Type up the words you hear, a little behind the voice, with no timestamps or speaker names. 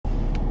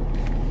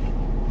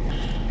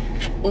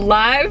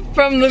Live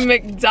from the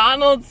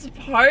McDonald's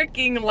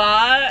parking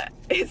lot,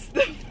 it's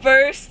the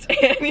first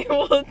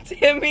annual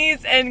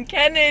Timmys and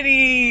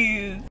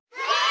Kennedeeys.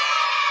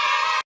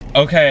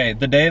 Okay,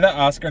 the day that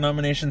Oscar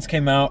nominations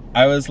came out,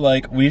 I was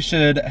like, we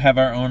should have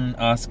our own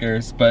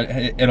Oscars, but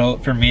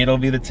for me it'll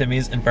be the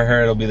Timmys, and for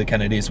her it'll be the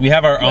Kennedeeys. We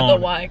have our own. With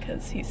a Y,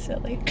 because he's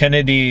silly.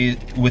 Kennedy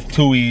with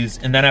two E's,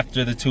 and then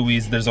after the two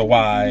E's there's a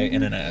Y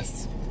and an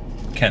S.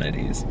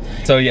 Kennedee's.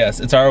 So yes,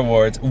 it's our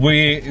awards.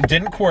 We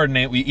didn't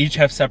coordinate, we each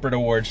have separate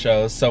award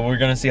shows, so we're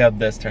gonna see how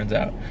this turns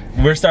out.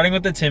 We're starting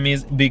with the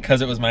Timmys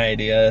because it was my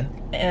idea.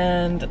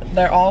 And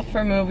they're all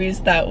for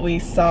movies that we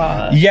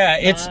saw. Yeah,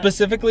 it's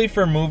specifically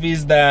for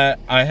movies that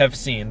I have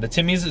seen. The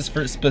Timmys is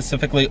for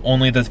specifically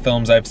only the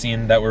films I've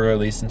seen that were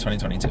released in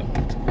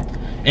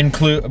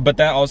 2022. But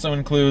that also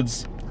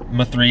includes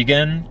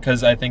Mathregan,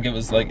 because I think it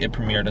was like, it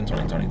premiered in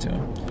 2022.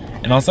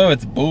 And also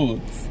it's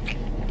Boots.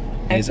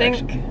 I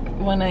think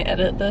when I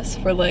edit this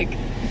for like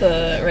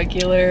the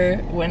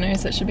regular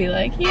winners, it should be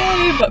like,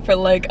 yay, but for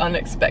like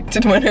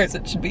unexpected winners,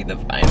 it should be the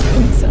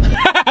finals.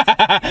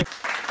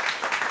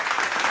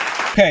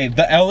 Okay,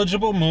 the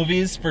eligible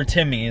movies for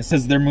Timmys,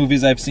 because they're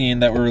movies I've seen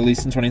that were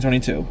released in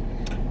 2022.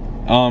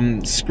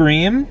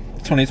 Scream,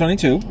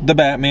 2022. The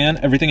Batman,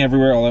 Everything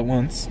Everywhere All at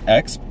Once.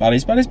 X,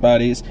 Bodies, Bodies,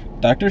 Bodies.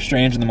 Doctor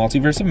Strange and the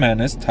Multiverse of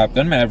Madness. Top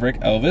Gun Maverick.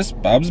 Elvis,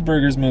 Bob's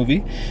Burgers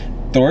Movie.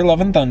 Thor,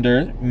 Love and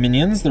Thunder.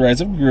 Minions, The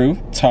Rise of Gru.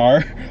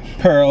 Tar,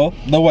 Pearl,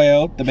 The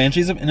Whale, The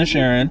Banshees of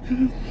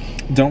Inisherin.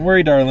 Don't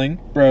Worry Darling,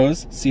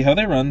 Bros, See How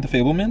They Run, The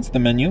Fablemans, The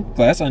Menu,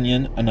 Glass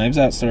Onion, A Knives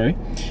Out Story.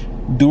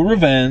 Do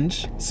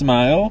Revenge,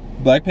 Smile,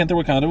 Black Panther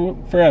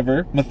Wakanda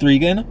Forever,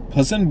 Mathregan,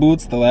 Puss in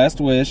Boots, The Last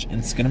Wish,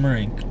 and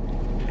Skinamarink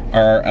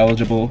are our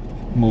eligible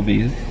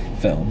movie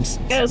films.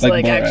 It's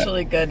like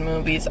actually good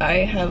movies. I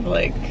have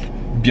like...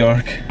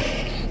 Bjork.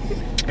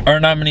 Our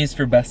nominees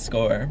for Best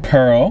Score: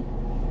 Pearl,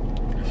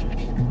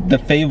 The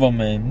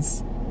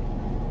Fablemans,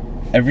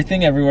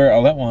 Everything Everywhere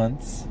All at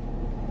Once,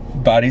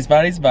 Bodies,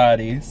 Bodies,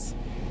 Bodies,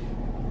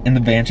 and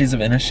The Banshees of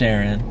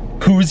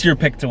Inisherin. Who's your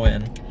pick to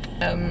win?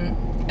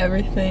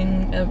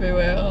 Everything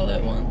Everywhere All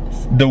at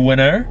Once. The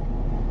winner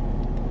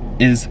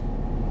is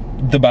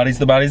The Bodies,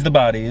 The Bodies, The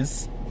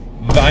Bodies.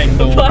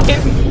 Vinyl.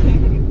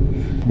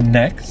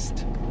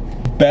 Next,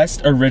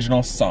 Best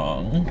Original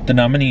Song. The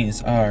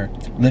nominees are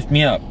Lift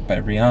Me Up by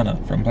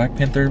Rihanna from Black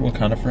Panther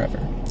Wakanda Forever.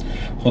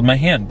 Hold My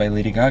Hand by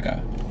Lady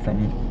Gaga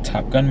from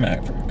Top Gun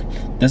Maverick.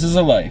 This Is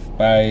a Life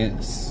by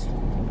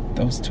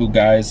those two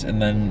guys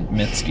and then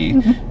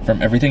Mitski from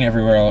Everything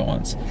Everywhere All at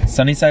Once.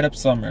 Sunny Side Up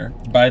Summer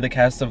by the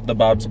cast of the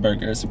Bob's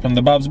Burgers from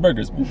the Bob's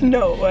Burgers movie.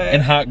 No way.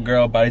 And Hot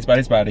Girl, Bodies,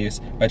 Bodies, Bodies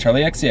by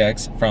Charlie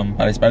XCX from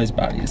Bodies, Bodies,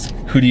 Bodies.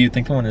 Who do you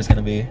think the winner is going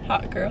to be?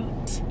 Hot Girl.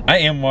 I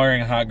am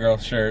wearing a Hot Girl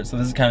shirt, so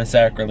this is kind of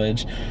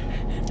sacrilege.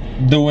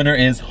 The winner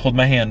is Hold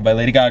My Hand by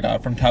Lady Gaga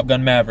from Top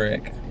Gun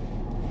Maverick.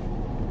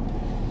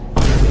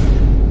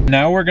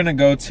 Now we're going to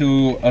go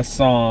to a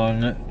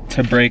song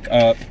to break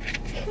up.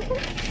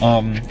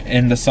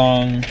 And the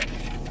song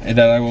that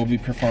I will be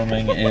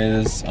performing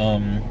is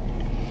Bella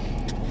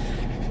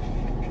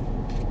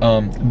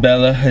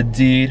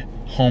Hadid,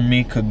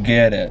 Homie Could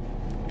Get It.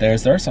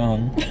 There's our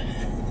song.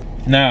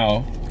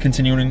 Now,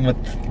 continuing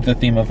with the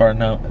theme of our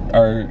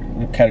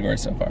category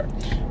so far.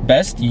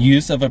 Best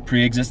use of a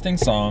pre-existing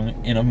song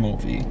in a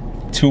movie.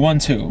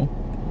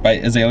 212 by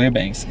Azalea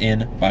Banks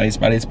in Bodies,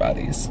 Bodies,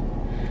 Bodies.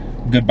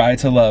 Goodbye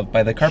to Love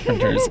by the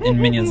Carpenters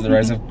in Minions: The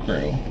Rise of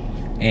Gru.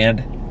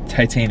 And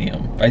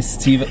Titanium by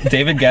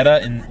David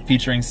Guetta and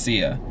featuring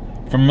Sia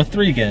from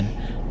Mathregan.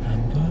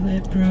 I'm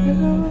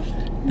bulletproof,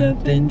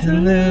 nothing to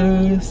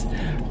lose.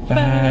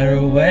 Fire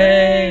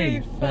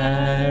away,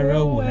 fire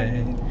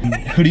away.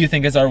 Who do you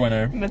think is our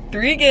winner?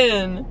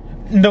 Mathregan.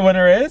 The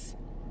winner is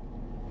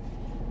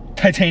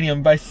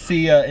Titanium by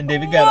Sia and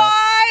David Guetta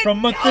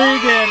from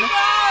Mathregan.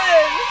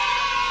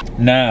 Oh,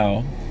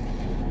 now,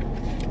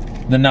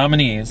 the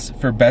nominees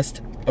for Best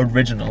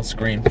Original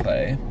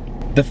Screenplay: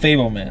 The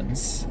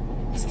Fablemans.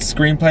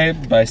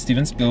 Screenplay by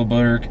Steven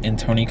Spielberg and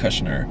Tony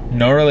Kushner.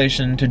 No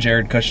relation to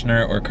Jared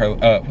Kushner or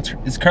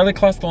is Carly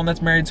Kloss the one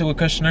that's married to a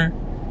Kushner?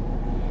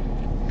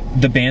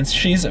 The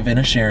Banshees of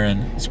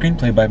Inisherin.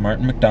 Screenplay by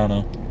Martin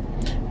McDonough.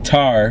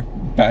 Tar,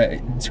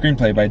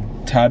 screenplay by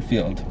Todd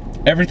Field.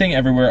 Everything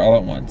Everywhere All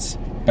at Once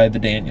by the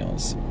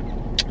Daniels.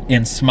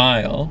 And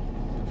Smile,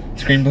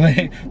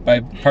 screenplay by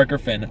Parker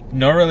Finn.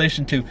 No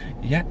relation to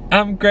Yeah,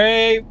 I'm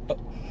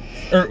grateful.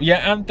 Or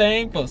Yeah, I'm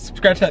thankful.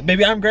 Scratch that,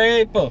 baby, I'm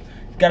grateful.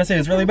 Gotta say,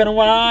 it's really been a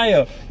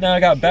while. Now I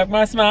got back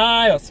my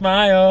smile,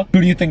 smile.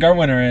 Who do you think our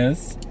winner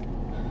is?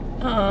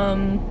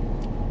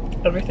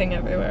 Everything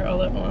Everywhere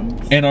All at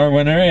Once. And our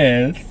winner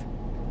is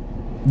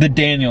the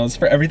Daniels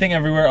for Everything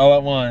Everywhere All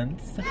at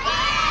Once.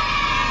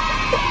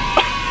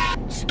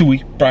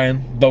 Stewie,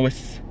 Brian,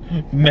 Lois,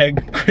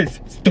 Meg, Chris,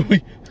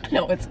 Stewie.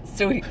 No, it's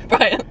Stewie,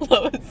 Brian,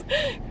 Lois,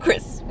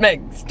 Chris,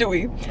 Meg,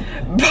 Stewie,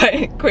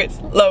 Brian,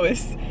 Chris,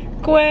 Lois,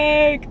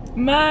 Quag,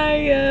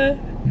 Maya.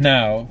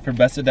 Now, for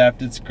Best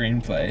Adapted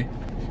Screenplay.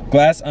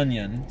 Glass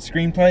Onion,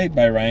 screenplay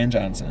by Ryan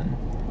Johnson.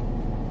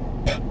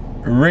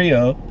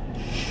 Real,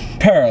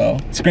 Pearl,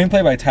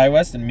 screenplay by Ty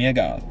West and Mia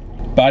Goth.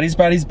 Bodies,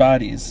 Bodies,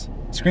 Bodies,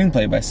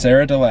 screenplay by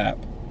Sarah DeLapp.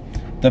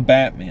 The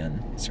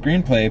Batman,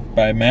 screenplay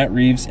by Matt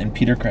Reeves and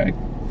Peter Craig.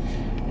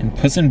 And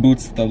Puss in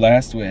Boots: The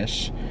Last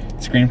Wish,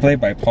 screenplay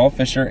by Paul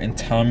Fisher and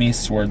Tommy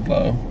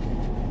Swerdlow.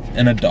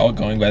 An adult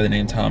going by the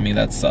name Tommy,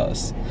 that's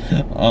sus.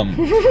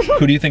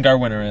 Who do you think our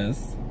winner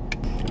is?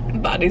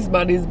 Bodies,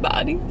 Bodies,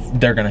 Bodies.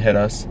 They're gonna hit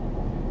us.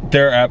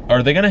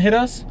 Are they gonna hit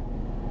us?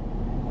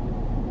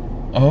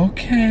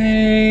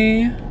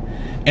 Okay.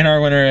 And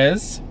our winner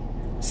is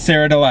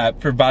Sarah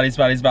DeLapp for Bodies,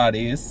 Bodies,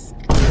 Bodies.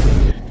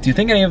 Do you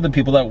think any of the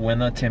people that win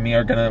a Timmy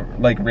are gonna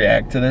like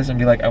react to this and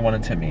be like, I want a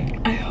Timmy?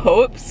 I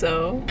hope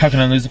so. How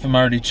can I lose if I'm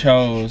already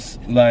chose?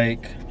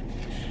 Like,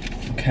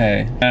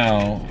 okay.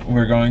 Now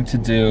we're going to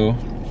do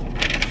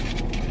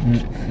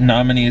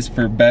nominees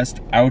for best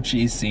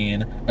ouchie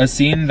scene. A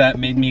scene that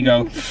made me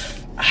go,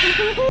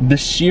 the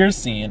sheer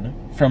scene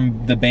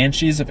from The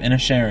Banshees of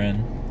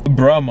Inisherin. A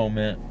bruh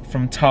moment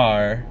from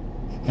Tar.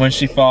 When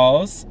she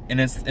falls, and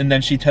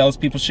then she tells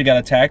people she got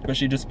attacked, but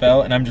she just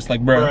fell, and I'm just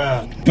like,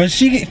 bruh. But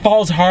she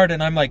falls hard,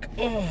 and I'm like,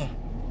 ugh.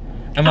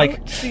 I'm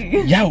like,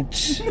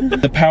 youch.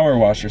 The power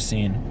washer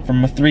scene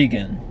from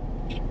Mithrigan.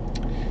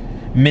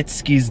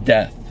 Mitski's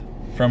death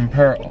from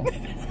Pearl.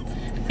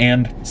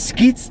 And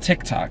Skeet's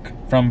TikTok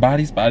from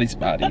Bodies, Bodies,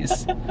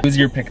 Bodies. Who's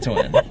your pick to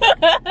win?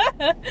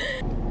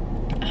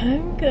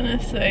 I'm gonna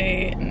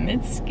say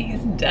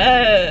Mitski's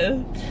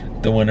death.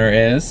 The winner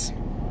is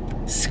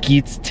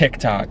Skeet's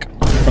TikTok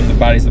from the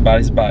Bodies, the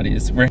Bodies,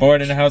 Bodies. We're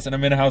bored in a house and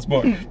I'm in a house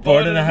bored.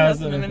 Bored in a house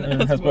and I'm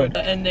in a house bored.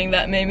 The ending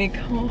that made me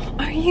go,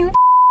 are you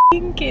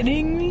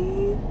kidding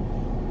me?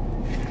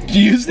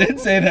 You did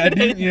say that,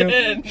 didn't you?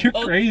 Did. You're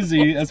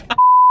crazy as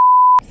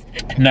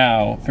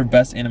Now, for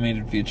best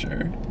animated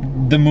feature.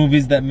 The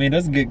movies that made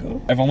us giggle.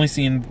 I've only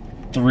seen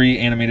 3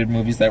 animated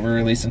movies that were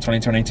released in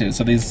 2022,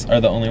 so these are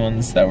the only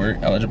ones that were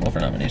eligible for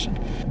nomination.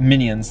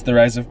 Minions: The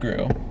Rise of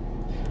Gru.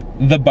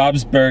 The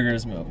Bob's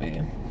Burgers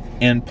movie.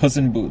 And Puss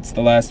in Boots: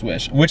 The Last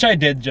Wish, which I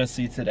did just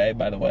see today,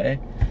 by the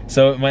way,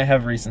 so it might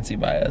have recency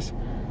bias.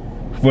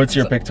 What's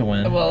your pick to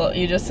win? Well,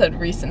 you just said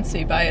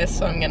recency bias,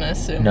 so I'm gonna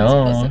assume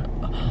no. it's Puss in...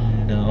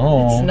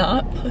 No. It's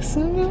not Puss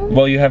in Boots?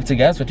 Well, you have to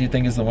guess. What do you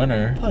think is the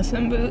winner? Puss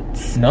in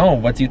Boots. No,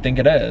 what do you think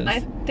it is?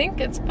 I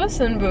think it's Puss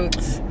in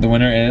Boots. The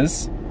winner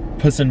is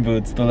Puss in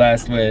Boots: The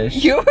Last Wish.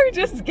 You were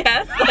just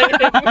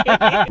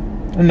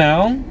gaslighting me.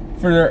 Now,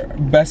 for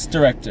best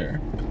director,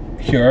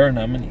 here are our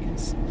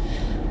nominees.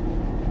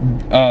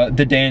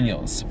 The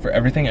Daniels for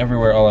Everything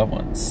Everywhere All at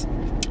Once.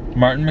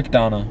 Martin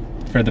McDonagh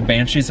for The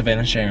Banshees of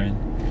Inisherin.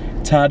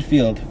 Todd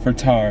Field for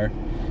Tar.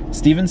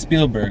 Steven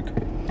Spielberg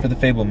for The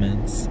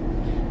Fabelmans.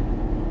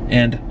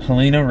 And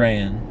Helena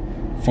Ryan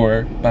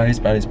for Bodies,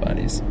 Bodies,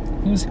 Bodies.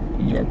 Who's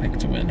your pick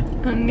to win?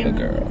 I'm the gonna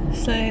girl.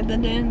 say the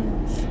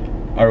Daniels.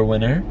 Our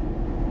winner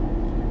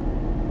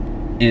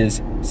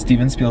is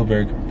Steven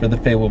Spielberg for The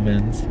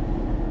Fabelmans.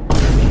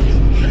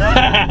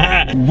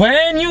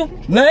 When you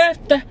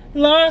left, I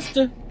lost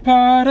a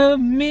part of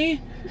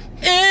me.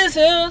 It's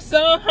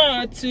so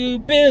hard to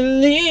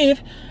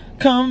believe.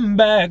 Come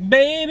back,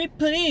 baby,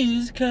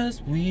 please,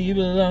 'cause we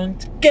belong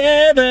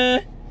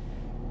together.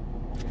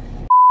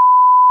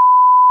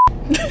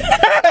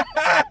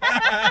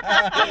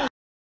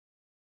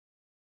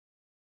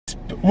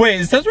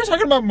 Wait, since we're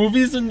talking about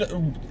movies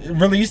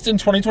released in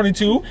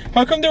 2022,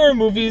 how come there were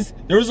movies?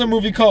 There was a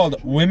movie called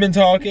Women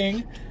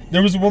Talking.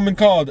 There was a woman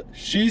called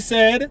She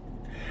Said.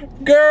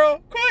 Girl,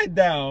 quiet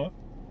down.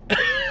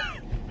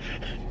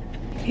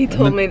 He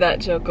told me that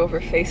joke over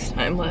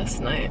FaceTime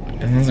last night.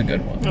 It was a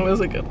good one. It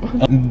was a good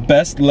one.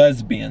 Best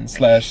lesbian /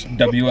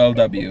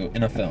 WLW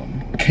in a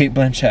film. Cate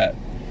Blanchett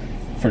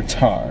for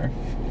Tar.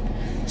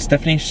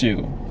 Stephanie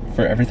Hsu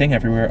for Everything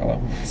Everywhere All at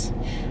Once.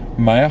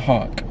 Maya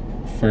Hawke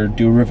for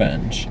Do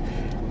Revenge.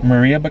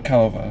 Maria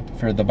Bakalova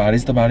for The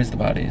Bodies, the Bodies, the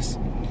Bodies.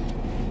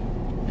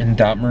 And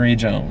Dot Marie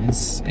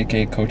Jones,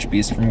 aka Coach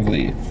Beast from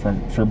Glee,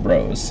 for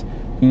Bros.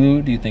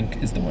 Who do you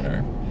think is the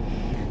winner?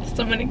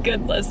 So many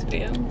good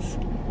lesbians.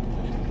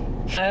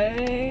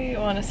 I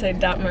want to say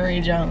Dot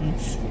Marie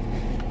Jones.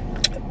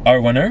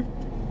 Our winner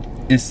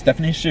is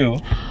Stephanie Hsu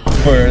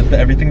for the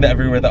Everything the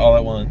Everywhere the All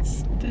at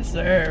Once.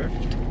 Deserved.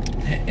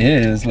 It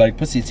is like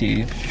pussy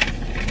tea.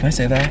 Can I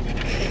say that?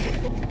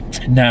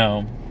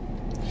 Now,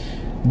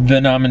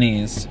 the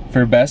nominees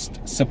for Best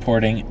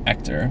Supporting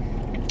Actor.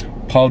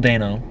 Paul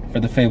Dano for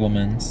The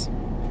Fabelmans.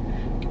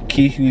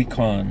 Ke Huy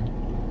Quan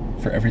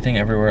for Everything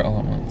Everywhere All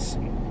at Once.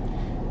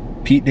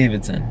 Pete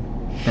Davidson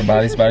for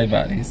Bodies, Bodies,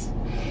 Bodies.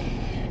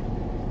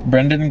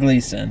 Brendan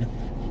Gleeson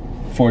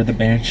for The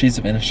Banshees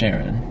of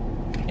Inisherin.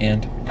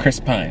 And Chris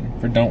Pine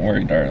for Don't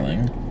Worry,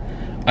 Darling.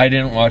 I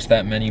didn't watch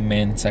that many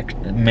male-centric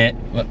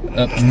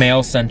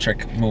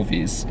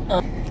movies.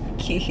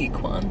 Ke Huy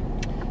Quan.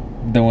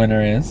 The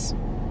winner is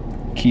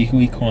Ke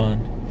Huy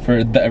Quan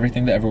for the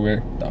Everything the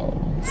Everywhere the All at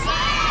Once.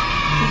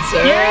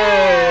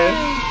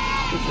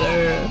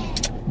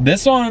 Deserved.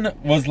 This one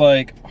was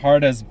like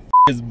hard as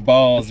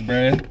balls,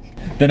 bruh.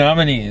 The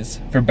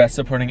nominees for Best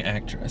Supporting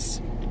Actress.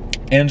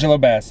 Angela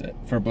Bassett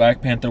for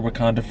Black Panther: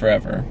 Wakanda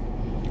Forever.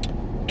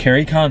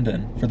 Carrie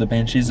Condon for the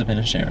Banshees of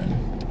Inisherin.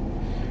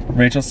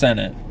 Rachel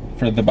Sennett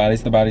for the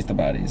Bodies, the Bodies, the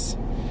Bodies.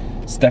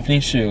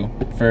 Stephanie Hsu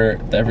for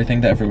the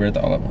Everything, the Everywhere,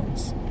 the All at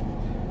Once.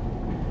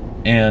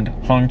 And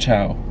Hong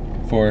Chow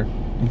for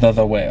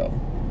The Whale.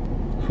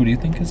 Who do you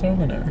think is our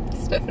winner?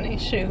 Stephanie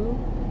Hsu.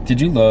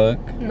 Did you look?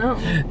 No.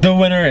 The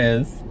winner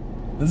is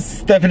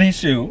Stephanie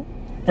Hsu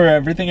for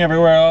Everything,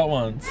 Everywhere, All at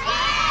Once.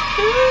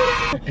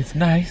 It's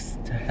nice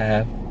to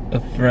have a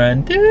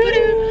friend.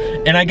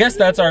 And I guess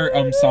that's our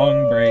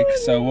song break,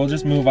 so we'll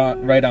just move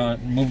right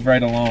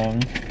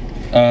along.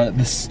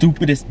 The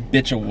Stupidest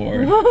Bitch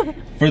Award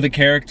for the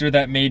character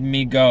that made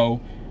me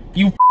go,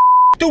 "You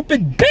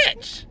stupid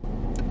bitch!"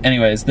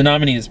 Anyways, the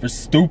nominees for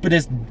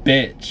Stupidest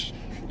Bitch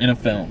in a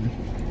film.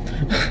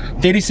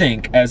 Sadie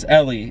Sink as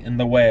Ellie in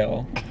The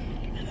Whale.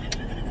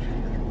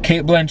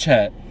 Cate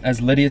Blanchett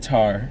as Lydia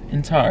Tarr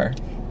in Tar.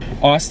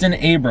 Austin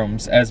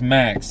Abrams as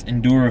Max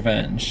in Do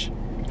Revenge.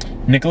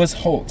 Nicholas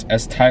Hoult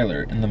as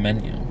Tyler in The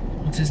Menu.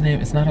 What's his name?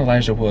 It's not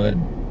Elijah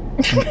Wood.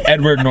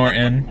 Edward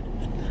Norton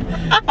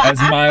as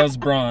Miles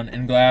Braun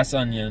in Glass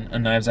Onion, A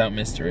Knives Out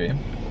Mystery.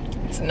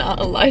 It's not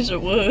Elijah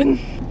Wood.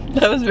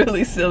 That was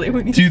really silly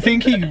when you Do you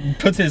think he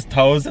puts his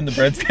toes in the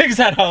breadsticks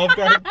at Olive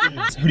Garden?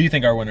 Who do you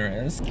think our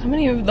winner is? How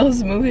many of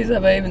those movies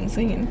have I even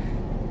seen?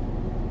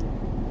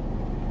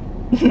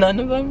 None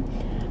of them?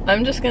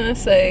 I'm just gonna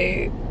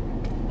say,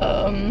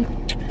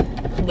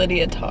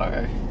 Lydia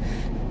Tarr.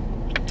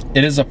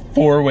 It is a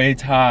 4-way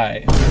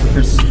tie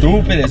for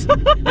Stupidest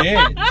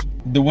Bitch.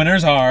 The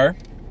winners are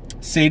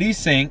Sadie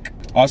Sink,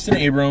 Austin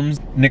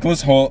Abrams,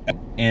 Nicholas Hoult,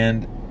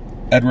 and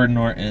Edward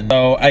Norton.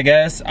 So I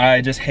guess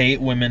I just hate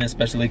women,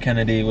 especially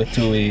Kennedy with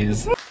 2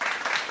 E's.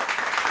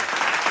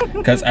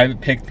 Because I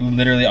picked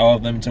literally all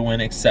of them to win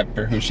except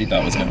for who she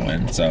thought was gonna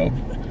win. So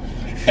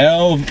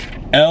L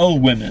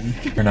women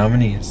are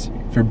nominees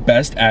for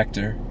Best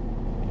Actor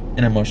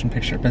in a Motion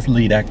Picture, Best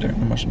Lead Actor in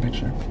a Motion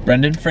Picture.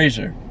 Brendan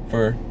Fraser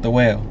for The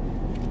Whale.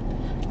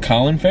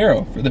 Colin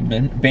Farrell for The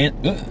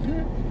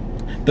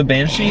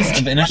Banshees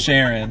of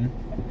Inisherin.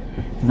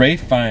 Ray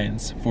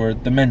Fiennes for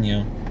The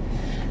Menu.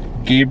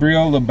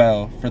 Gabriel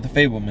LaBelle for The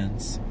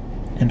Fabelmans.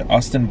 And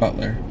Austin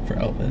Butler for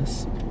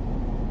Elvis.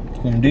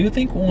 Whom do you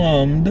think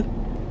won?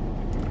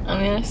 I'm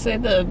gonna say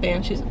the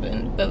Banshees of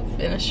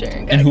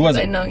Inisherin guy. And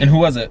who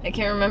was it? I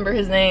can't remember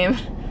his name.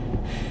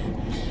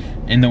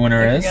 And the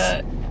winner is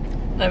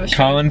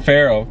Colin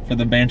Farrell for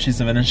The Banshees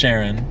of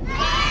Inisherin.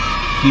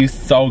 He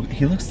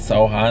looks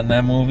so hot in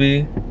that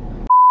movie.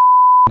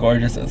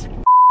 Gorgeous as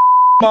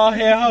ball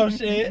hair, oh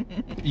shit.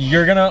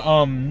 You're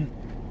gonna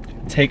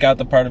take out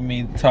the part of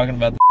me talking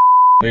about the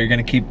but you're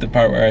gonna keep the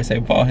part where I say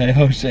ball head,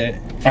 oh shit.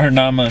 Our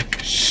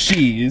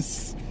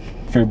nominees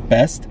for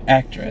Best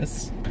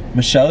Actress.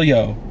 Michelle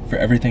Yeoh for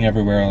Everything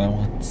Everywhere All at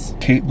Once.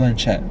 Cate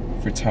Blanchett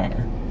for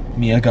Tar.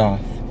 Mia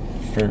Goth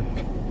for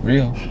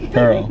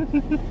Pearl.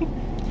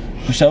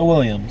 Michelle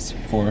Williams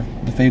for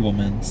The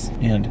Fabelmans.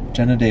 And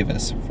Jenna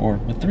Davis for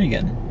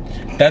Mithrigan.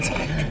 That's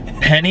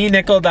penny,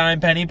 nickel, dime,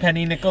 penny,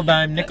 penny, nickel,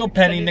 dime, nickel,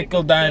 penny,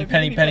 nickel, dime,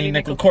 penny, penny,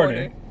 nickel,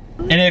 quarter.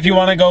 And if you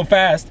want to go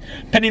fast,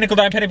 penny, nickel,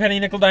 dime, penny, penny,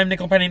 nickel, dime,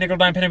 nickel, penny, nickel,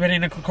 dime, penny, penny,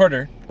 nickel,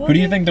 quarter. Who do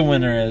you think the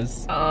winner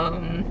is?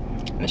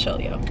 Michelle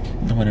Yeoh.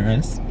 The winner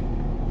is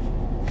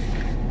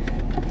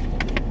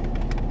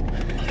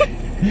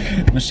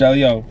Michelle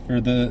Yeoh for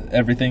the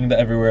Everything, the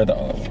Everywhere, the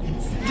All at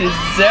Once.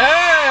 Deserved.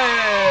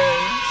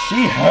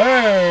 She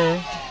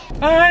her.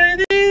 Are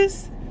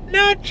these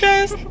not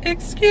just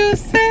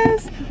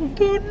excuses?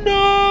 Do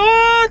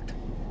not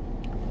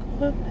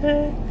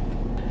compare.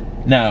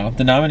 Now,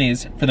 the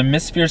nominees for the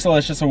Miss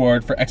Fiercelicious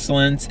Award for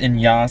Excellence in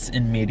Yas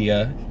in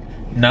Media,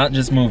 not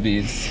just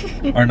movies,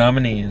 are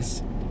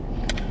nominees.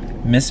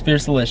 Miss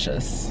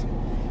Fiercelicious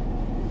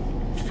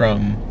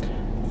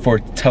for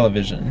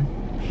television.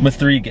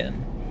 Mithrigan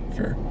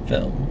for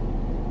film.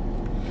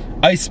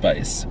 Ice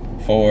Spice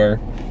for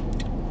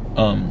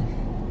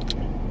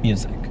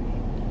music.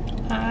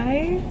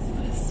 Ice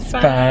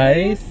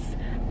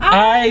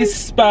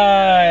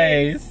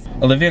Spice.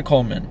 Olivia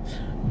Colman.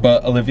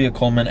 But Olivia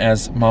Colman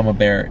as Mama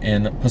Bear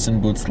in Puss in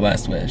Boots: The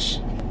Last Wish.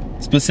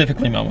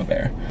 Specifically Mama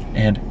Bear.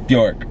 And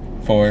Bjork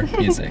for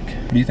music.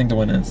 What do you think the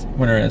winner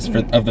is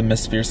of the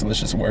Miss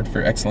Fiercelicious Award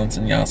for Excellence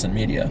in Yas and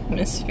Media?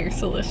 Miss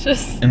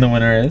Fiercelicious. And the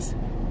winner is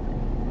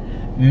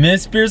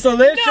Miss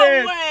Fiercelicious!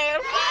 No way!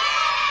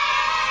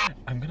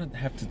 I'm gonna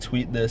have to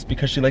tweet this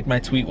because she liked my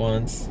tweet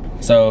once.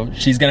 So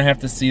she's gonna have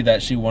to see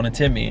that she won a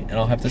Timmy, and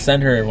I'll have to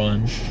send her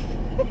one.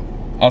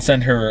 I'll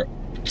send her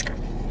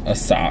a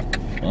sock.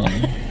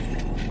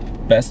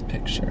 Best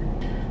Picture.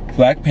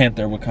 Black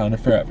Panther: Wakanda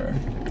Forever.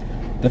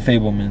 The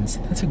Fabelmans.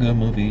 That's a good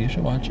movie. You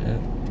should watch it.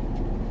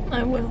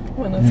 I will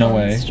when it's No on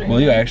way. stream.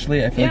 Will you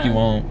actually? I feel like you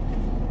won't.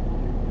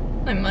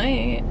 I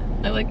might.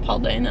 I like Paul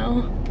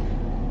Dano.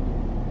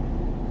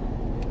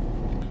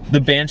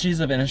 The Banshees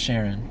of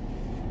Inisherin.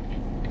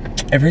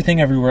 Everything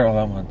Everywhere All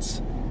at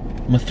Once.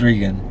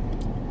 Mithrigan.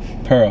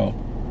 Pearl.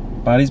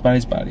 Bodies,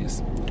 Bodies,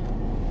 Bodies.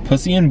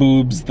 Pussy and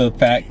Boobs,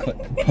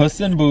 Puss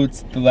in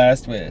Boots, The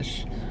Last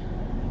Wish.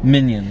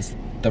 Minions,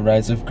 The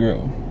Rise of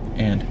Gru.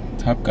 And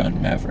Top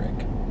Gun: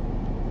 Maverick.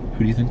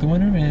 Who do you think the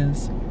winner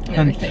is?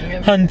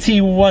 Everything. Hunty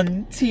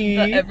Wunty.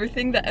 The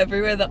Everything, the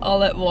Everywhere, the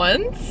All at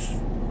Once.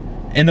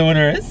 And the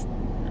winner is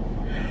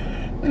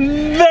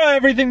the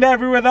Everything, the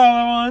Everywhere, the All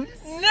at Once.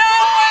 No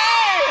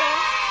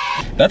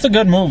way! That's a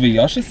good movie.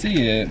 Y'all should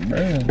see it,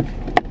 bro.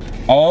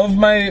 All of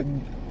my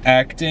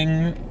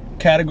acting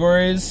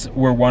categories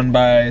were won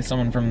by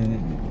someone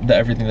from the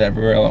Everything, the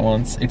Everywhere, All at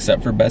Once,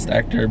 except for Best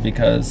Actor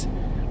because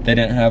they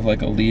didn't have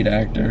like a lead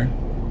actor.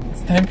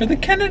 It's time for the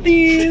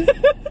Kennedees.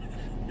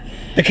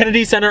 The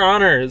Kennedy Center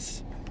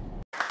Honors.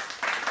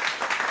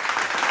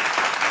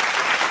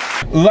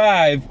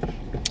 Live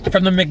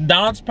from the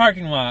McDonald's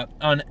parking lot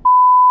on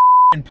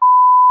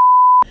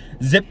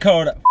zip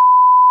code.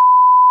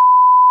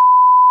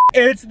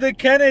 It's the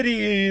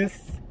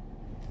Kennedys.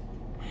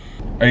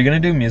 Are you gonna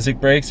do music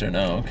breaks or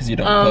no? Because you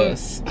don't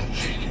post.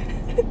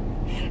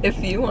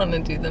 If you want to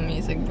do the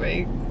music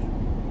break,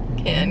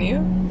 can you?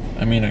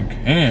 I mean, I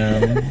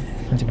can.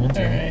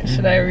 Alright,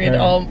 should I read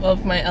all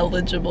of my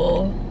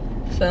eligible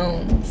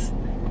films?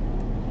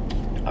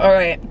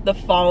 Alright, The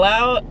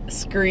Fallout,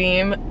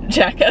 Scream,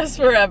 Jackass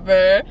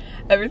Forever,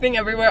 Everything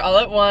Everywhere All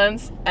at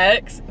Once,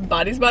 X,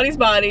 Bodies, Bodies,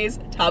 Bodies,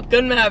 Top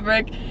Gun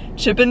Maverick,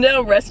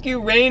 Chippendale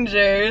Rescue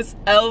Rangers,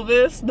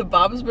 Elvis, The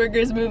Bob's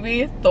Burgers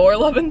Movie, Thor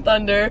Love and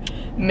Thunder,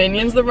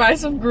 Minions The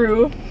Rise of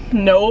Gru,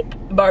 Nope,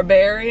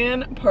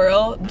 Barbarian,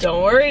 Pearl,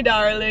 Don't Worry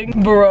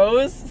Darling,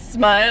 Bros,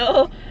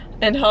 Smile,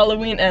 and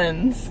Halloween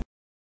Ends.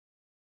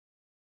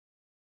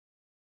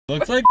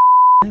 Looks like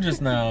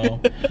just now.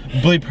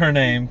 Bleep her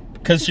name,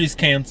 because she's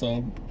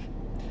canceled.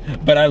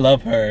 But I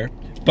love her.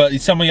 But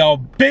some of y'all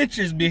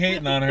bitches be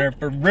hating on her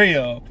for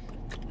real.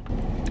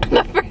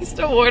 The first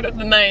award of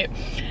the night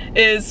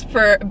is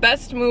for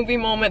Best Movie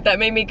Moment that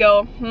made me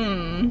go,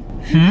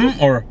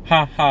 Or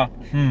ha ha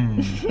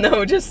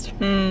No, just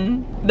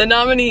The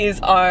nominees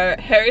are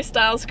Harry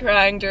Styles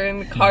crying during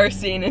the car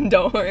scene in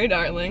Don't Worry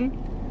Darling.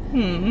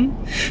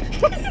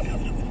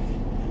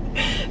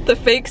 The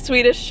Fake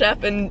Swedish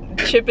Chef and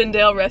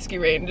Chippendale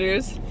Rescue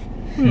Rangers.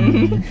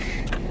 The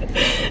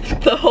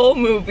Whole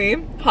Movie,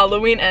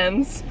 Halloween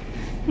Ends.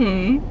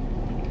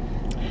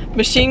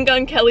 Machine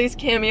Gun Kelly's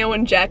cameo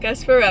in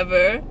Jackass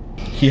Forever.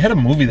 He had a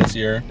movie this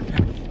year.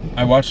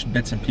 I watched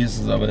bits and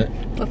pieces of it.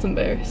 That's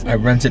embarrassing. I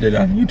rented it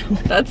on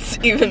YouTube. That's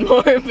even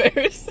more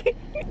embarrassing.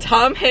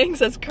 Tom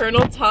Hanks as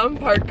Colonel Tom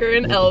Parker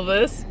in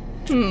Elvis.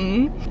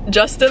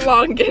 Justin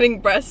Long getting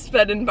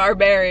breastfed in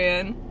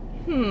Barbarian.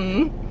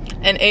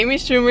 And Amy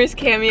Schumer's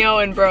cameo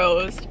in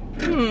Bros.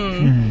 Who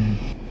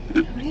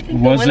do you think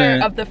the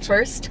winner of the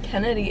first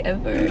Kennedy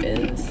ever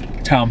is?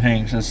 Tom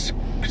Hanks as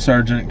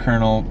Sergeant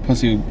Colonel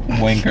Pussy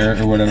Wanker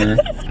or whatever.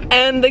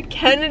 And the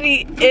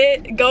Kennedy,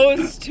 it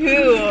goes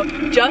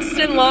to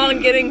Justin Long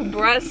getting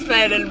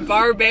breastfed in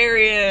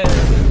Barbarian.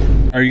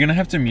 Are you gonna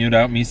have to mute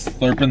out me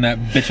slurping that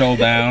bitch all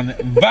down?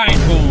 Vine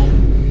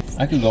boom!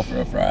 I could go for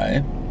a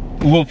fry.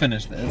 We'll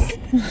finish this.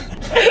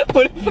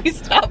 What if we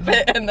stop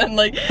it and then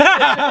like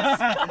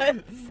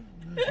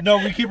No,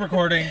 we keep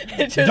recording.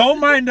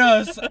 Don't mind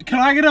us. Can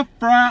I get a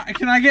fry?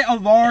 Can I get a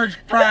large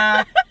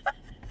fry?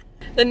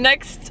 The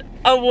next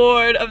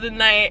award of the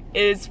night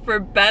is for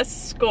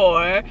Best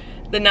Score.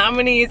 The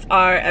nominees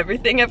are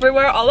Everything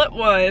Everywhere All at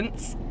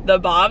Once, The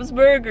Bob's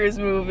Burgers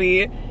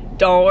Movie,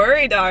 Don't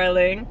Worry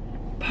Darling,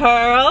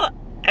 Pearl,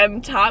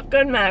 and Top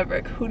Gun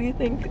Maverick. Who do you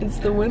think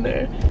is the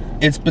winner?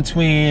 It's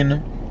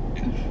between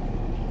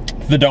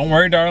the Don't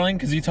Worry Darling,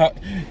 because you talk.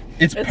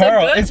 It's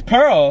Pearl. It's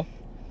Pearl.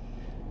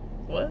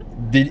 What?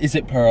 Is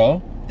it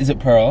Pearl? Is it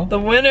Pearl? The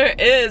winner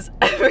is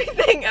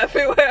Everything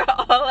Everywhere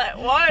All at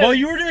Once. Well,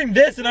 you were doing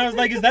this, and I was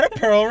like, is that a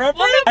Pearl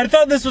reference? I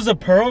thought this was a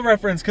Pearl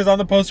reference, because on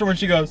the poster when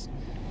she goes,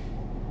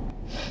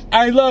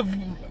 I love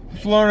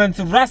Florence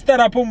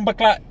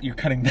Rastarapumbakla. You're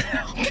cutting that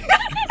out.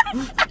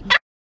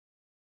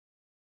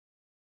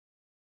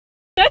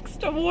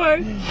 Next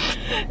award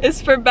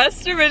is for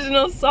Best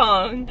Original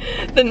Song.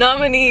 The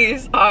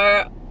nominees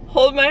are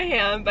Hold My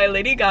Hand by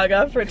Lady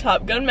Gaga for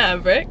Top Gun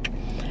Maverick,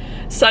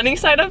 Sunny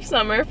Side Up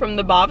Summer from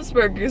the Bob's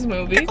Burgers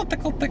Movie, Tickle,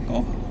 tickle,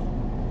 tickle.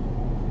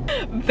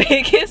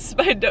 Vegas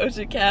by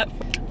Doja Cat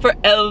for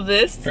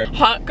Elvis,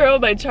 Hot Girl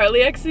by Charlie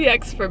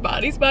XCX for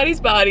Bodies, Bodies,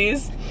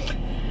 Bodies,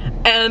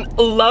 and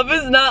Love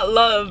Is Not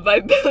Love by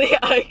Billy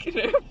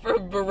Eichner for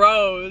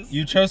Bros.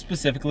 You chose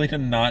specifically to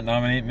not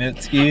nominate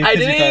Mitski. I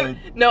didn't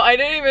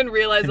even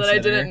realize that I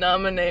didn't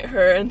nominate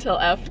her until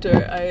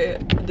after I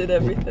did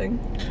everything.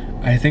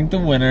 I think the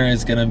winner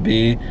is gonna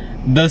be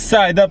The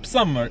Side Up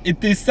Summer.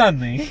 It is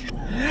sunny.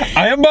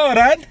 I am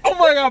Borat. Oh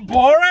my god,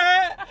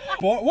 Borat!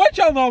 What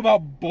y'all know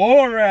about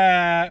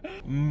Borat?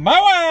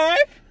 My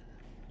wife!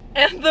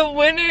 And the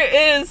winner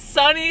is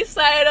Sunny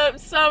Side Up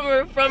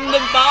Summer from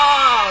the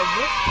Bob.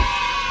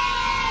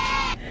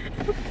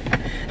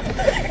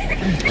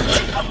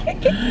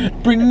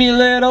 Bring me a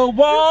little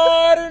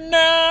water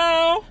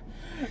now.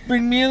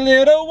 Bring me a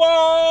little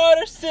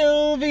water,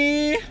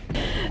 Sylvie.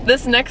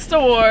 This next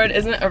award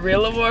isn't a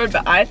real award,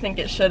 but I think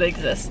it should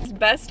exist.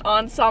 Best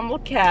Ensemble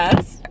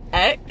Cast,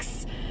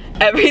 X,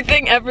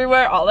 Everything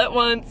Everywhere All at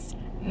Once,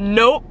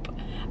 Nope,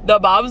 the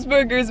Bob's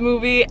Burgers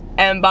movie,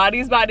 and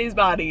Bodies, Bodies,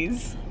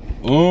 Bodies.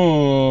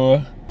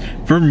 Ooh.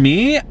 For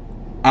me,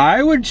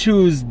 I would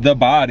choose The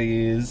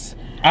Bodies.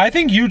 I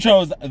think you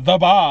chose The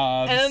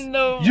Bobs. And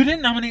You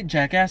didn't nominate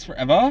Jackass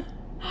Forever?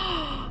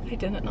 I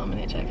didn't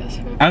nominate Jackass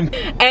Forever.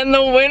 And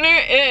the winner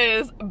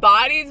is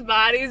Bodies,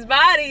 Bodies,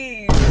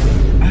 Bodies.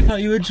 I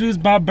thought you would choose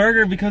Bob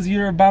Burger because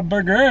you're a Bob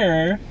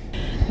Burger.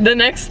 The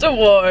next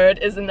award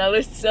is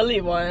another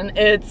silly one.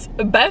 It's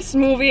Best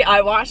Movie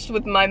I Watched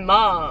with My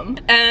Mom.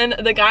 And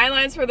the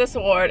guidelines for this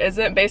award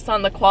isn't based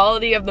on the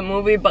quality of the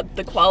movie, but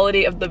the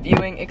quality of the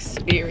viewing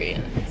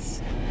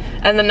experience.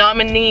 And the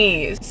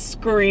nominees: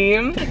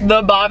 Scream,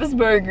 the Bob's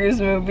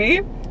Burgers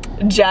movie,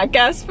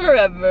 Jackass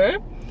Forever,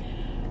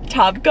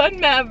 Top Gun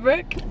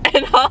Maverick,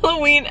 and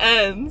Halloween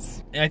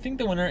Ends. I think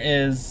the winner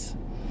is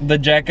the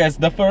Jackass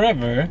the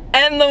Forever.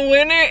 And the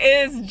winner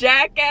is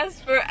Jackass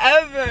Forever.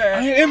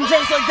 I am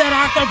just like that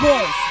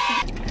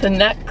octopus. The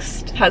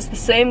next has the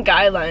same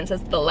guidelines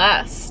as the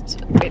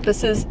last. Wait,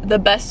 this is the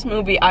best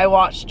movie I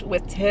watched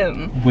with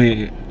Tim.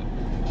 Wait,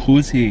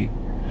 who's he?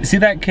 Is he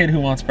that kid who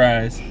wants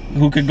fries?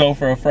 Who could go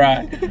for a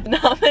fry?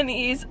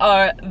 Nominees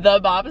are the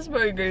Bob's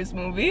Burgers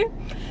movie,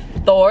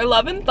 Thor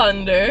Love and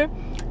Thunder,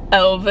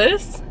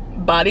 Elvis,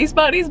 Bodies,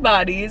 Bodies,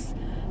 Bodies,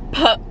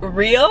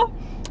 Real,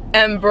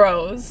 and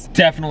Bros.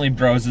 Definitely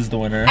Bros is the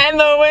winner. And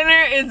the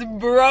winner is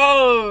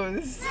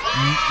Bros.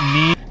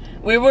 Me.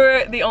 We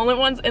were the only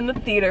ones in the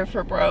theater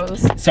for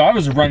Bros. So I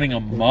was running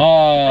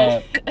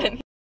amok.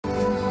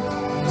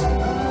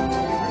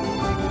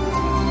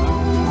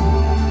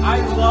 I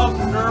love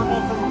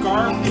Nermal from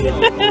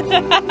Garfield.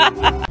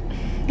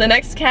 The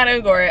next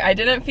category, I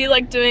didn't feel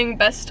like doing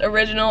Best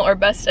Original or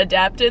Best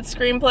Adapted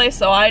Screenplay,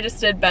 so I just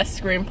did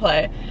Best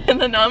Screenplay.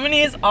 And the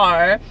nominees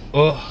are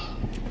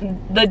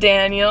The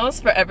Daniels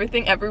for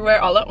Everything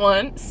Everywhere All at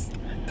Once,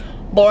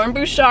 Lauren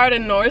Bouchard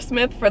and Nora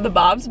Smith for the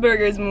Bob's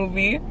Burgers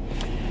movie,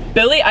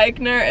 Billy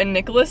Eichner and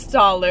Nicholas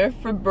Stoller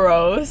for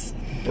Bros,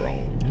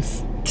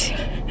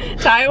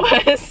 Ty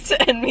West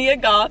and Mia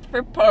Goth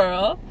for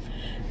Pearl,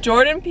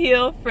 Jordan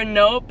Peele for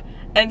Nope,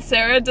 and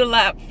Sarah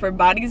DeLapp for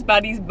Bodies,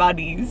 Bodies,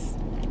 Bodies.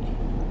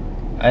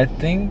 I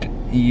think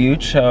you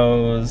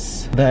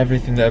chose the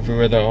Everything That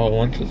Everywhere That All at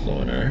Once was the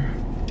winner.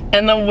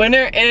 And the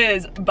winner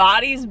is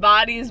Bodies,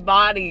 Bodies,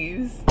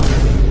 Bodies.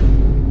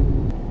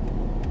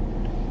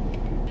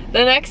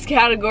 The next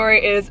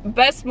category is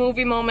Best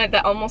Movie Moment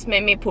That Almost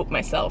Made Me Poop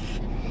Myself.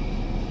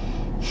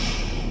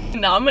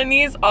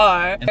 Nominees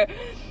are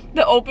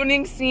the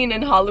opening scene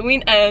in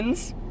Halloween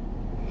Ends,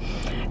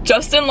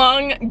 Justin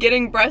Long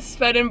getting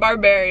breastfed in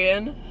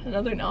Barbarian,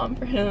 another nom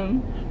for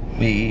him.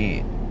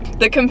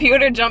 The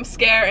computer jump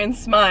scare in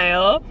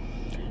Smile,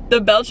 the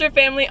Belcher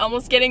family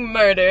almost getting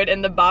murdered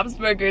in the Bob's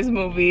Burgers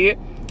movie,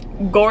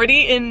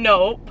 Gordy in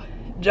Nope,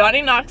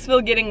 Johnny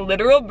Knoxville getting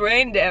literal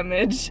brain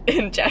damage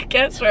in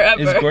Jackass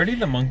Forever. Is Gordy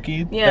the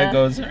monkey that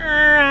goes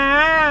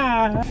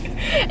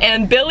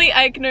and Billy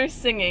Eichner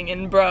singing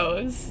in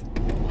Bros.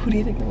 Who do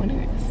you think the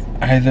winner is?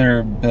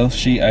 Either Bill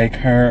She Ike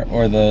Her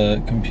or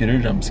the computer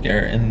jump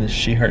scare in the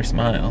She Her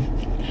Smile.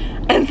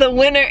 And the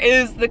winner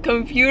is the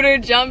computer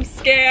jump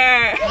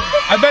scare.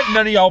 I bet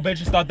none of y'all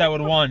bitches thought that would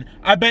have won.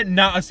 I bet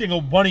not a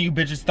single one of you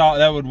bitches thought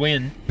that would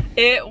win.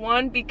 It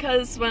won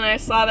because when I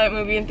saw that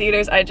movie in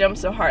theaters, I jumped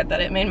so hard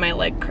that it made my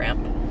leg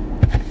cramp.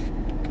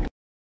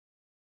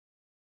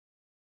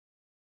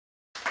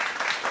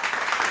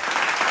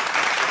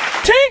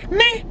 Take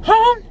me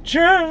home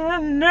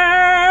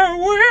tonight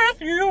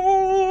with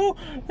you,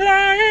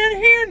 lying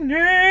here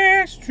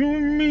next to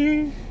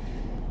me.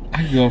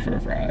 I could go for a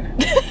fry.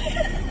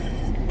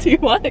 Do you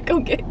want to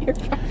go get your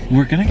fries?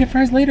 We're gonna get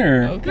fries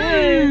later.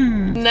 Okay.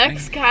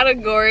 Next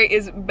category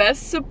is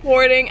Best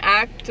Supporting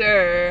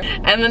Actor.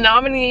 And the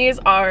nominees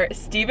are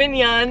Steven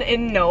Yeun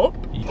in Nope,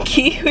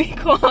 Ki Huy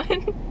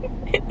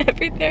Kwan in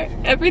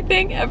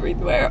Everything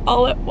Everywhere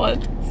All at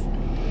Once,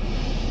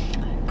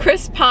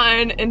 Chris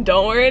Pine in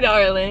Don't Worry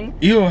Darling.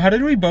 Ew, how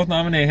did we both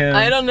nominate him?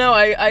 I don't know,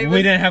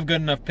 we didn't have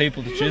good enough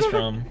people to choose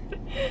from.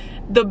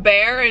 The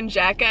Bear in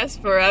Jackass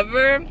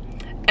Forever,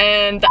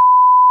 and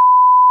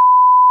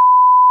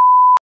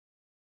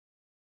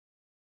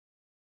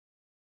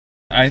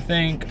I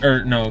think,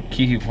 or no,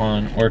 Ki Huy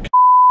Kwan or.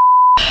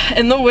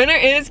 And the winner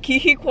is Ki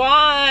Huy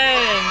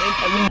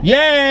Kwan.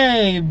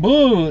 Yay,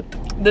 boot.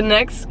 The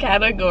next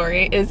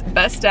category is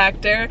Best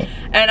Actor,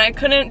 and I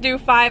couldn't do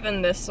 5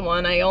 in this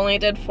one. I only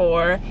did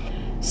 4.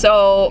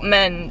 So,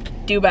 men,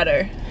 do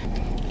better.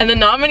 And the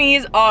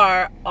nominees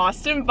are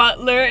Austin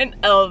Butler in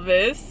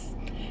Elvis,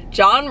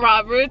 John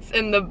Roberts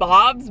in the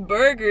Bob's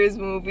Burgers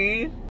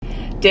movie,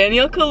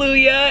 Daniel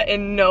Kaluuya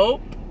in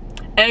Nope,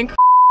 and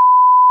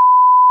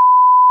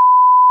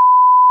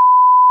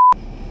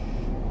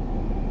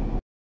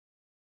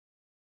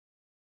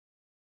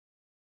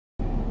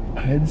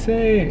I'd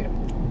say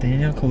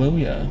Daniel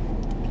Kaluuya.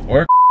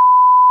 Or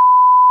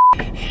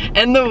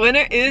and the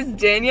winner is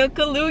Daniel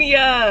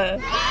Kaluuya.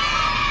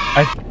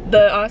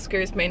 The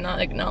Oscars may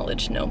not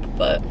acknowledge Nope,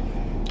 but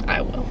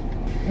I will.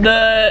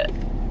 The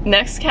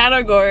Next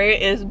category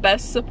is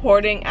Best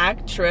Supporting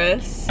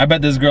Actress. I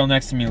bet this girl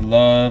next to me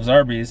loves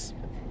Arby's.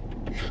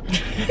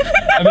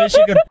 I bet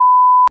she could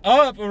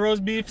up a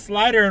roast beef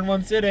slider in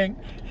one sitting.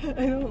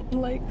 I don't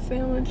like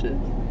sandwiches.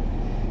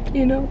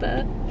 You know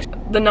that.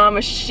 The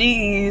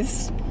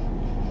nominees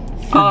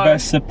are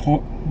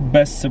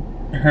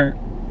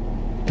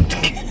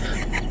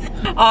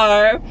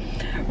are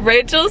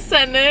Rachel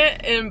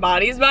Sennett in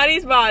Bodies,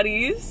 Bodies,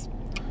 Bodies,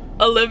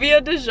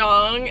 Olivia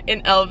DeJonge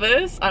in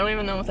Elvis. I don't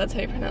even know if that's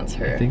how you pronounce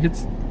her. I think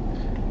it's,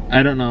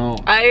 I don't know.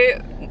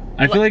 I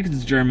feel like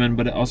it's German,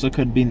 but it also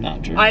could be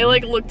not German. I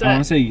looked at, I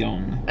want to say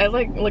Jon. I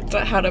looked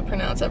at how to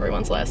pronounce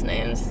everyone's last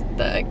names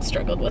that I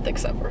struggled with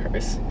except for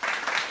hers.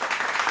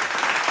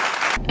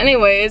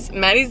 Anyways,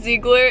 Maddie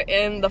Ziegler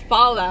in The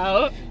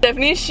Fallout,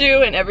 Stephanie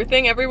Hsu in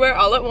Everything Everywhere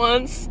All at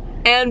Once,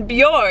 and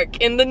Bjork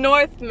in The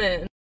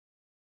Northman.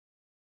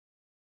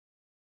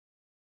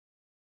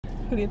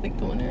 Who do you think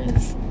the winner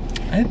is?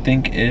 I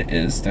think it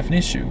is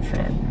Stephanie Hsu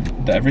from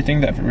the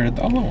Everything That Everywhere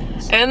All at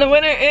Once. And the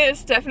winner is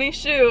Stephanie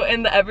Hsu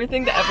in the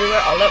Everything That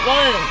Everywhere All at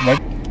Once.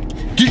 What?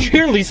 Did you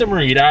hear Lisa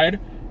Marie died?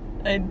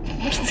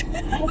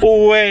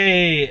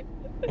 Wait,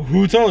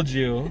 who told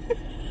you?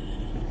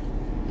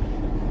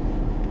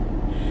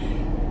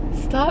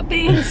 Stop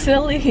being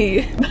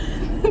silly.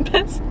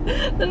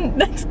 The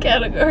next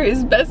category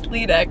is Best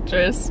Lead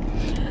Actress.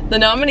 The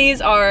nominees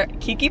are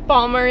Keke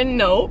Palmer in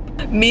Nope,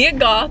 Mia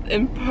Goth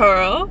in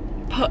Pearl,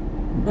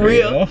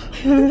 Real.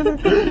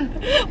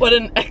 What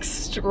an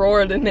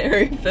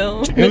extraordinary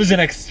film. It was an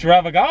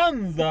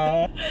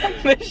extravaganza.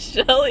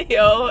 Michelle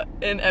Yeoh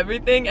in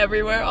Everything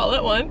Everywhere All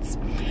at Once,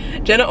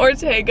 Jenna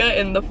Ortega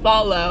in The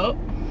Fallout,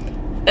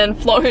 and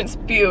Florence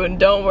Pugh in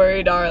Don't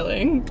Worry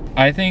Darling.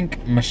 I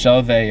think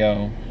Michelle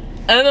Yeoh.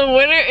 And the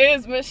winner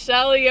is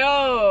Michelle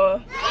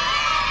Yeoh.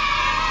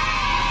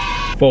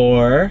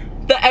 For?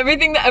 The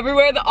Everything, the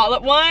Everywhere, the All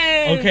at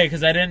Once. Okay,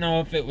 because I didn't know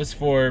if it was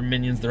for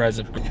Minions: The Rise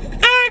of Gru.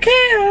 I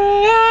can't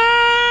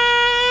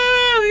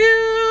love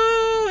you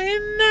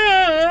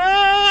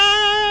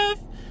enough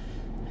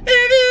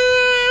if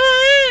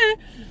you...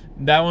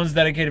 That one's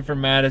dedicated for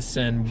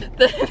Madison.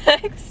 The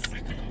next...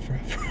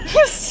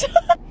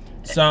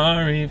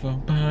 Sorry for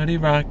body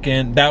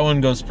rocking. That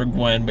one goes for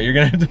Gwen, but you're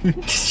gonna have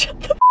to... Shut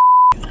the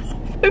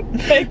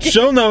f***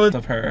 She'll know it's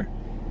of her.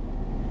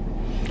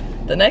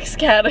 The next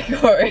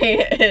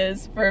category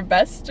is for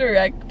Best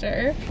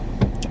Director.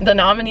 The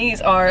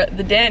nominees are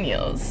The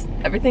Daniels,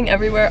 Everything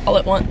Everywhere All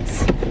at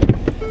Once.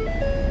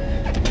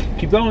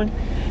 Keep going.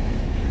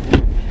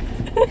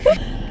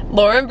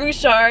 Lauren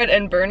Bouchard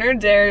and Bernard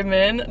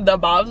Derriman, The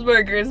Bob's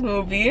Burgers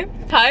Movie,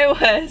 Ty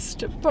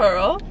West,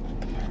 Pearl,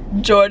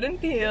 Jordan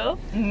Peele,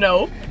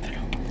 Nope,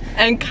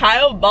 and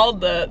Kyle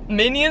Balda,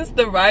 Minions: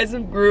 The Rise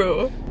of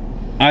Gru.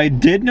 I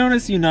did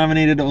notice you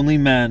nominated only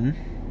men.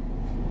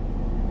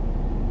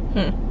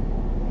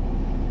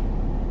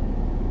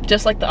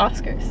 Just like the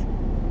Oscars.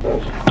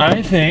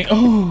 I think,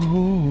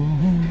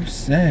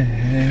 say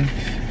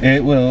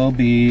it will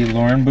be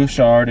Lauren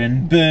Bouchard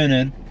and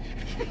Bernard.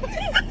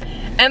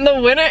 And the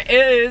winner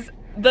is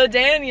The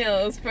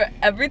Daniels for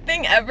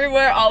Everything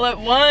Everywhere All at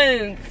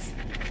Once.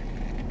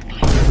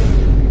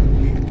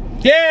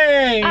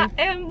 Yay! I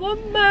am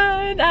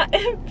woman, I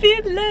am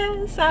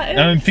fearless,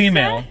 I'm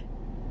female.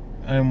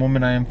 I am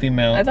woman, I am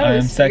female. I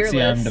am sexy,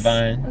 fearless. I am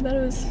divine. I thought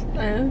it was,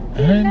 I am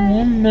fearless. I'm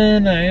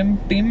woman, I am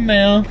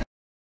female.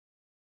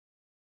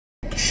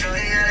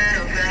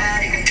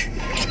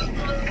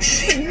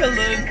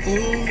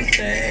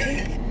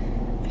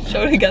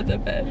 Shorty got the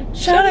fatty.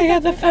 Shorty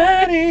got the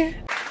fatty.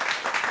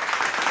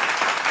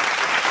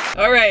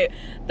 Alright,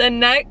 the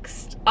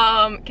next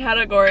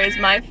category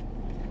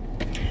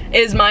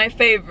is my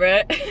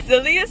favorite.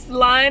 Silliest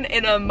line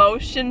in a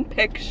motion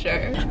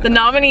picture. The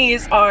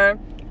nominees are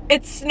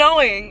It's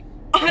Snowing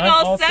on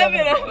all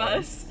seven of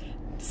us,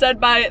 said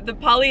by the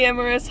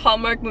polyamorous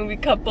Hallmark movie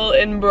couple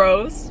in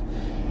Bros.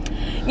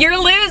 You're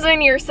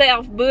losing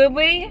yourself,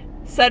 booby,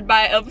 said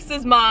by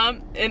Elvis's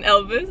mom in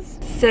Elvis.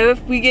 So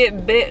if we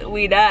get bit,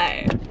 we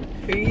die.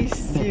 Are you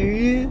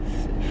serious?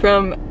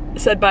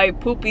 Said by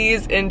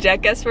Poopies in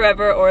Jackass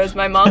Forever, or as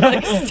my mom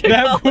likes to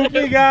call that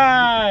poopy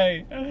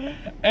guy!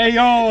 Hey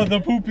yo, the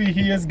poopy,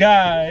 he is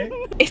guy.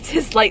 It's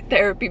his light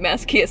therapy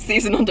mask, he has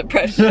seasonal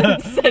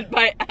depression, said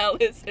by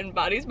Alice in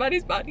Bodies,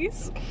 Bodies,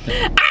 Bodies.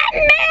 I'm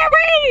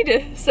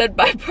married, said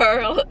by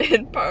Pearl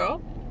in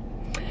Pearl.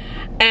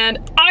 And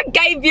I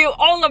gave you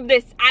all of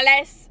this,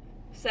 Alice,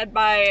 said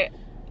by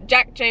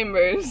Jack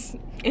Chambers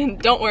in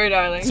Don't Worry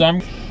Darling. So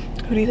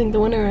who do you think the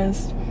winner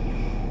is?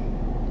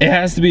 It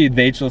has to be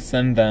They Shall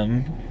Send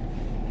Them.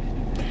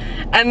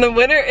 And the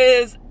winner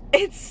is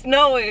It's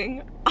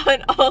Snowing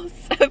on All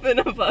Seven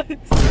of Us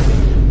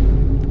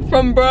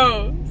from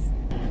Bros.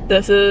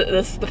 This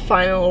is the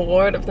final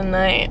award of the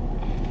night.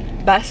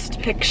 Best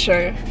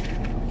Picture.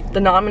 The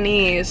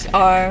nominees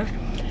are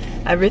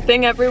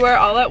Everything Everywhere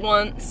All at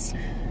Once,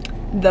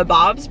 The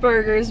Bob's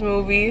Burgers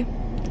Movie,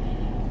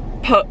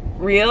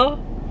 Real,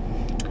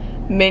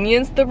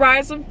 Minions: The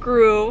Rise of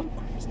Gru,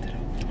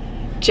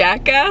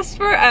 Jackass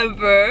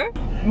Forever,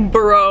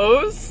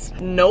 Bros.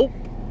 Nope.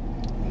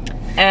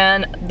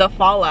 And The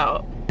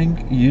Fallout. I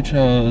think you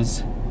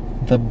chose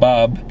the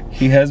Bob.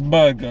 He has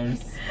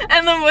burgers.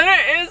 And the winner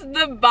is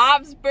the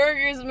Bob's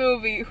Burgers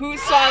movie. Who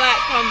saw that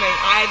coming?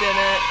 I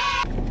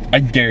didn't. I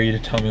dare you to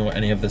tell me what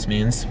any of this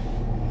means.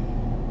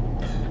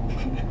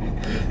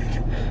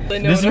 I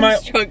know what I'm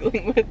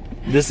struggling with.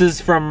 This is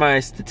from my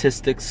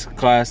statistics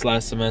class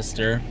last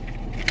semester.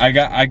 I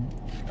got a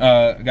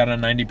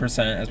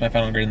 90% as my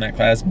final grade in that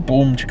class.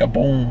 Boom, chicka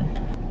boom.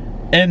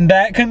 And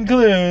that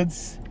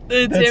concludes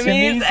the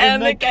Timmys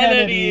and the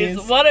Kennedys.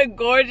 What a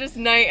gorgeous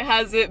night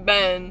has it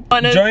been.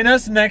 Join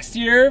us next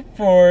year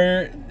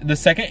for the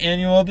second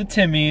annual of the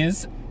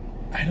Timmys.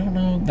 I don't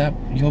know that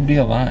you'll be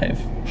alive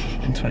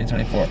in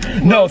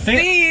 2024. No,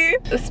 see.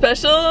 A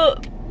special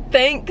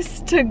thanks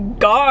to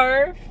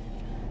Garf.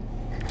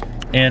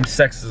 And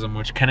sexism,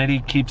 which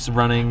Kennedy keeps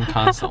running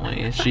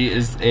constantly. She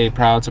is a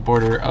proud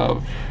supporter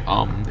of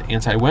the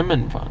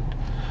anti-women fund.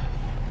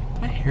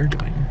 What's my hair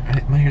doing?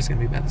 My hair's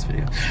gonna be bad in this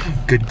video.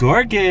 Good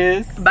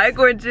gorgeous. Bye,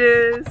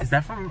 gorgeous. Is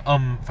that from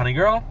Funny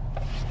Girl?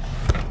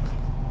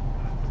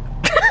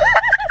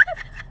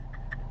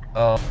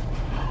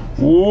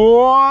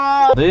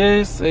 What?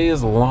 This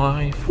is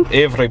life.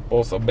 Every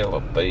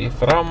possibility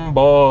from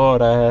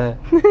Bora.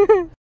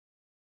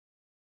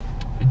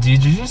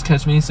 Did you just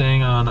catch me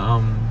saying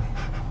on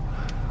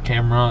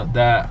camera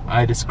that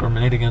I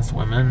discriminate against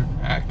women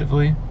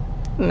actively?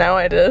 No,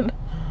 I did.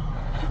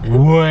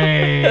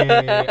 Wait.